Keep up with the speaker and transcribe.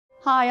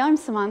Hi, I'm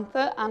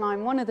Samantha and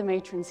I'm one of the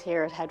matrons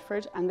here at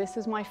Headfort, and this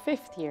is my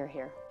 5th year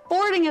here.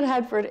 Boarding at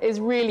Headfort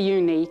is really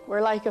unique. We're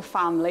like a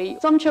family.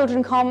 Some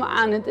children come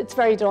and it's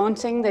very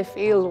daunting. They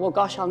feel, well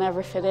gosh, I'll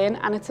never fit in,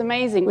 and it's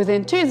amazing.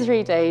 Within 2 to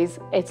 3 days,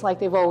 it's like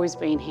they've always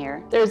been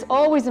here. There's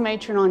always a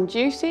matron on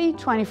duty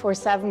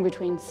 24/7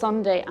 between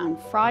Sunday and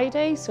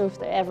Friday, so if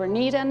they ever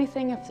need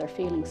anything, if they're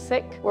feeling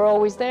sick, we're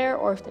always there,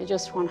 or if they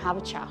just want to have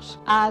a chat.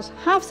 At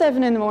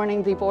 7:30 in the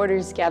morning, the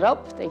boarders get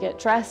up, they get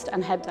dressed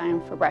and head down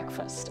for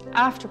breakfast.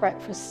 After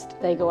breakfast,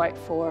 they go out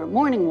for a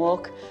morning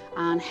walk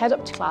and head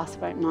up to class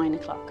about 9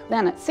 o'clock.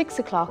 Then at 6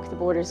 o'clock, the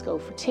boarders go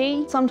for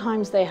tea.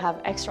 Sometimes they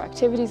have extra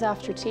activities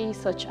after tea,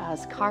 such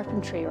as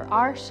carpentry or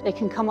art. They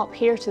can come up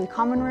here to the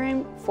common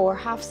room for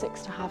 6:30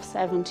 to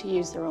 7:30 to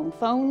use their own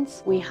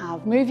phones. We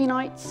have movie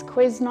nights,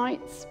 quiz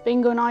nights,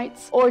 bingo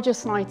nights, or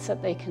just nights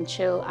that they can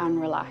chill and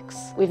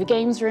relax. We have a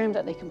games room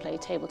that they can play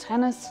table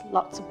tennis,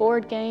 lots of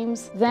board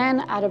games.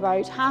 Then at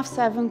about 7:30,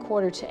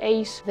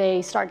 7:45,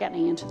 they start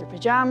getting into their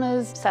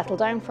pajamas, settle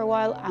down for a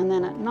while, and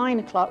then at 9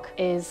 o'clock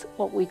is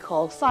what we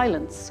call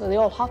silence. So they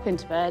all hop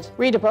into bed,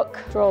 read a book,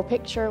 draw a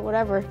picture,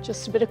 whatever,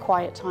 just a bit of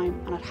quiet time,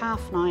 and at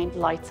 9:30,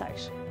 lights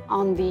out.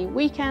 On the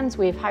weekends,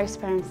 we have house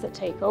parents that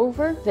take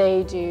over.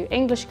 They do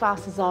English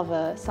classes of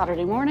a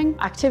Saturday morning,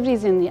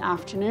 activities in the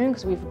afternoon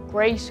because we have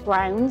great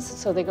grounds,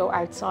 so they go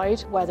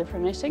outside, weather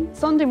permitting.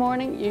 Sunday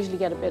morning, usually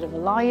get a bit of a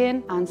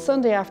lie-in, and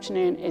Sunday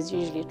afternoon is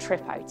usually a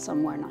trip out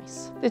somewhere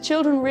nice. The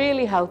children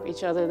really help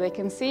each other. They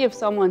can see if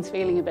someone's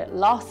feeling a bit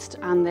lost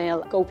and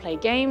they'll go play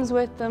games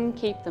with them,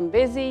 keep them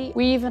busy.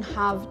 We even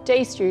have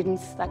day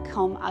students that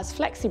come as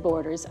flexi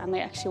boarders, and they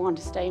actually want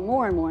to stay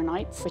more and more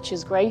nights, which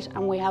is great,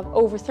 and we have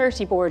over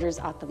 30 boarders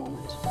at the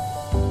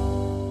moment.